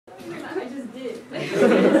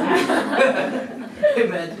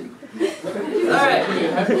Imagine. Alright,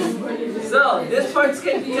 so this part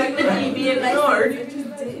can technically be ignored,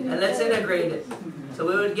 and let's integrate it. So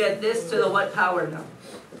we would get this to the what power now?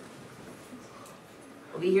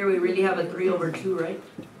 Over here we really have a 3 over 2, right?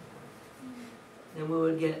 Then we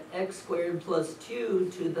would get x squared plus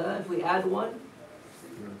 2 to the, if we add 1,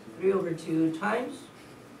 3 over 2 times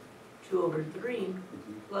 2 over 3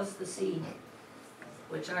 plus the c,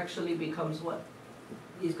 which actually becomes what?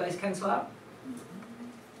 These guys cancel out?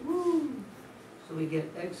 Woo! So we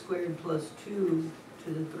get x squared plus 2 to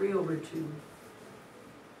the 3 over 2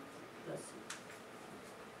 plus c.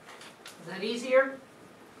 Is that easier?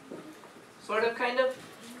 Sort of, kind of?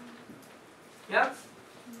 Yeah?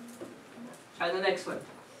 Try the next one.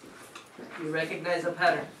 You recognize a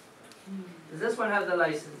pattern. Does this one have the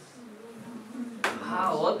license?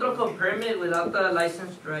 Wow, otro con permit without the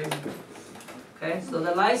license driving. Okay, so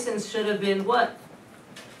the license should have been what?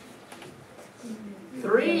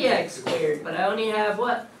 3x squared, but I only have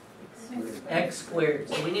what? X squared.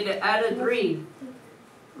 So we need to add a 3,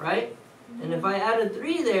 right? And if I add a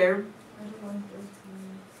 3 there,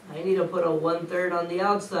 I need to put a 1/3 on the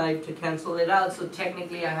outside to cancel it out, so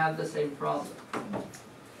technically I have the same problem.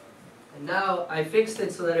 And now I fixed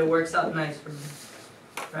it so that it works out nice for me.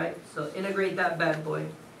 Right? So integrate that bad boy.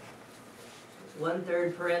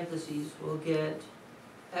 1/3 parentheses, we'll get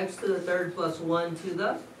x to the 3rd plus 1 to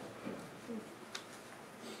the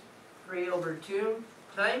 3 over 2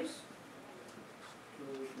 times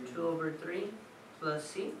 2 over 3 plus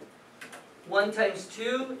c. 1 times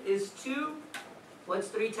 2 is 2. What's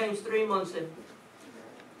 3 times 3, Monson?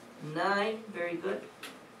 9, very good.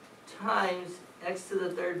 Times x to the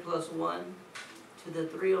 3rd plus 1 to the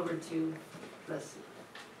 3 over 2 plus c.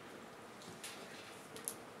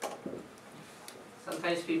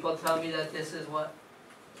 Sometimes people tell me that this is what?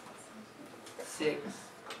 6.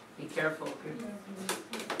 Be careful.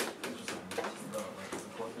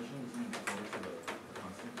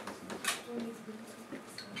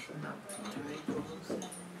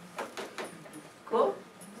 Cool?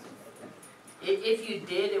 If you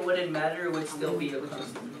did, it wouldn't matter. It would still be a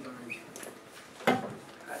constant.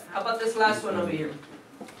 How about this last one over here?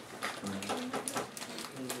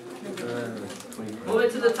 Move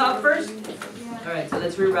it to the top first? Alright, so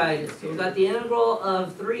let's rewrite it. So we've got the integral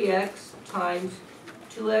of 3x times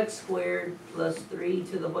 2x squared plus 3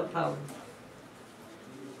 to the what power?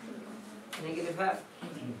 Negative half?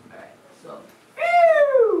 Alright, so.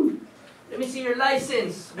 Let me see your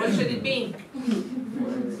license. What should it be?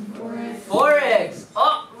 4x.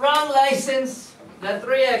 Oh, wrong license. Got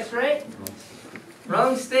 3x, right?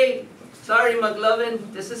 Wrong state. Sorry,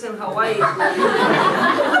 McLovin. This isn't Hawaii.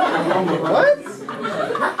 What?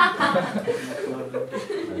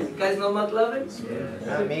 You guys know McLovin?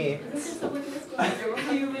 Yeah. Not me.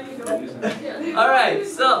 Alright,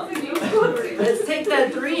 so let's take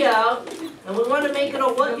that 3 out. And we want to make it a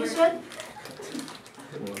what, you said?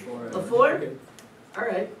 A 4?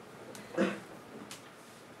 Alright.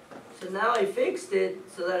 So now I fixed it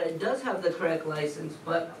so that it does have the correct license,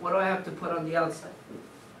 but what do I have to put on the outside?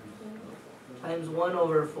 Times 1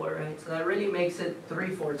 over 4, right? So that really makes it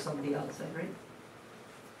 3/4 on the outside, right?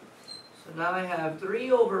 So now I have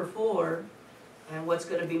 3 over 4, and what's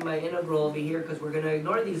going to be my integral over here, because we're going to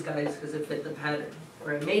ignore these guys because it fit the pattern,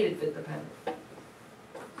 or it made it fit the pattern.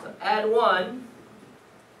 So add 1,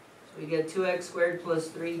 so we get 2x squared plus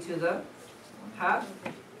 3 to the half,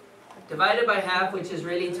 divided by half, which is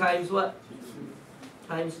really times what?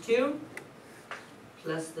 Times 2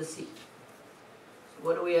 plus the c. So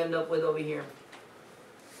what do we end up with over here?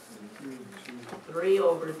 3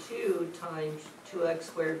 over 2 times 2x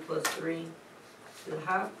squared plus 3 to the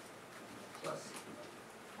half plus c.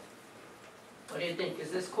 What do you think?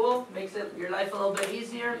 Is this cool? Makes it your life a little bit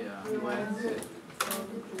easier? Yeah.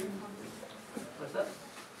 What's up?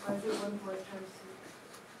 Why is it 1/4 times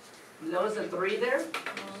 6? There was a 3 there,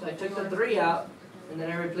 so I took the 3 out, and then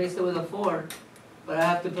I replaced it with a 4. But I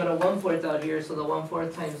have to put a 1/4 out here, so the 1/4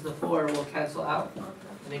 times the 4 will cancel out,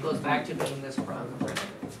 and it goes back to being this problem.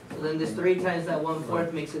 So then this 3 times that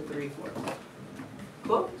 1/4 makes it 3/4.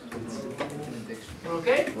 Cool?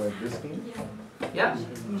 Okay? Yeah?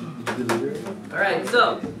 Alright,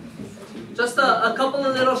 so just a couple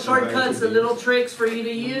of little shortcuts and little tricks for you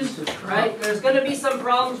to use, right? There's going to be some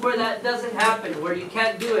problems where that doesn't happen, where you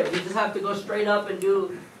can't do it. You just have to go straight up and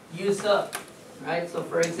do use up, right? So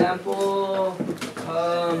for example,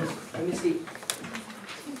 let me see.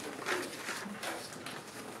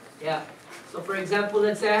 Yeah. So for example,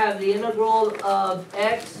 let's say I have the integral of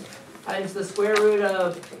x times the square root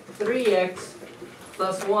of 3x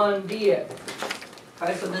plus 1 dx.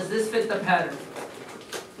 Okay, so does this fit the pattern?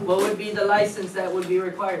 what would be the license that would be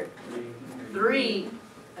required? 3.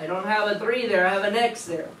 I don't have a 3 there, I have an x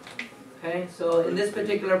there. Okay, so in this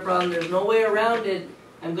particular problem, there's no way around it.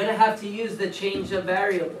 I'm going to have to use the change of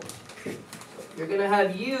variable. You're going to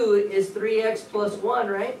have u is 3x plus 1,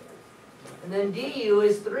 right? And then du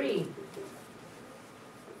is 3.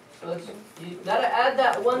 So you got to add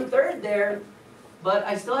that 1/3 there, but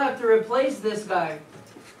I still have to replace this guy.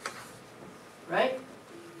 Right?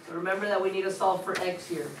 So remember that we need to solve for x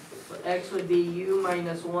here. So x would be u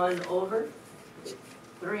minus 1 over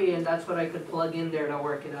 3, and that's what I could plug in there to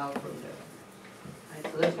work it out from there. Right,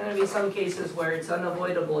 so there's going to be some cases where it's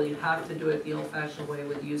unavoidable. You have to do it the old-fashioned way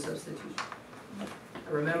with u substitution.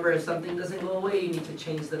 Remember, if something doesn't go away, you need to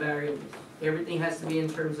change the variables. Everything has to be in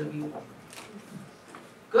terms of u.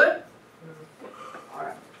 Good?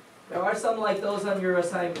 Alright. There are some like those on your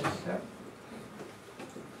assignments. Okay?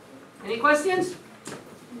 Any questions?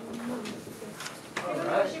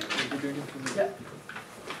 Alright. Yeah.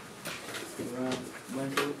 When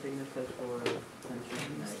do we take the test for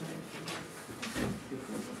tension?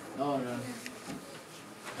 Oh, no.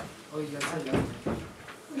 Oh, you guys said that?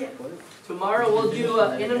 Yeah. Tomorrow we'll do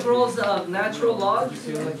integrals of natural logs.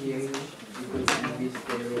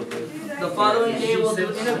 The following day we'll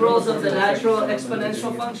do integrals of the natural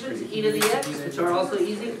exponential functions, e to the x, which are also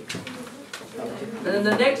easy. And then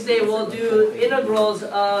the next day we'll do integrals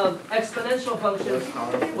of exponential functions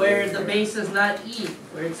where the base is not e,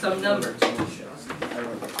 where it's some number.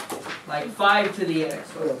 Like 5 to the x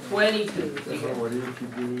or 20 to the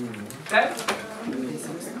x. Okay?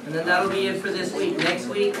 And then that'll be it for this week. Next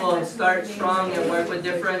week we'll start strong and work with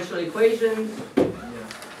differential equations.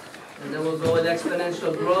 And then we'll go with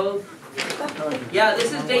exponential growth. Yeah,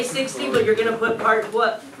 this is day 60, but you're going to put part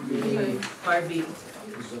what? Part B.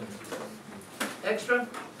 Extra?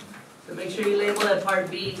 So make sure you label that part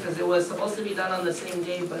B because it was supposed to be done on the same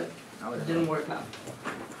day, but it didn't work out.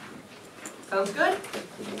 Sounds good?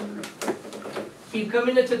 Keep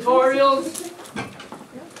coming to tutorials.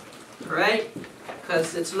 Right?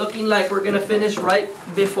 Because it's looking like we're going to finish right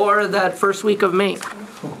before that first week of May.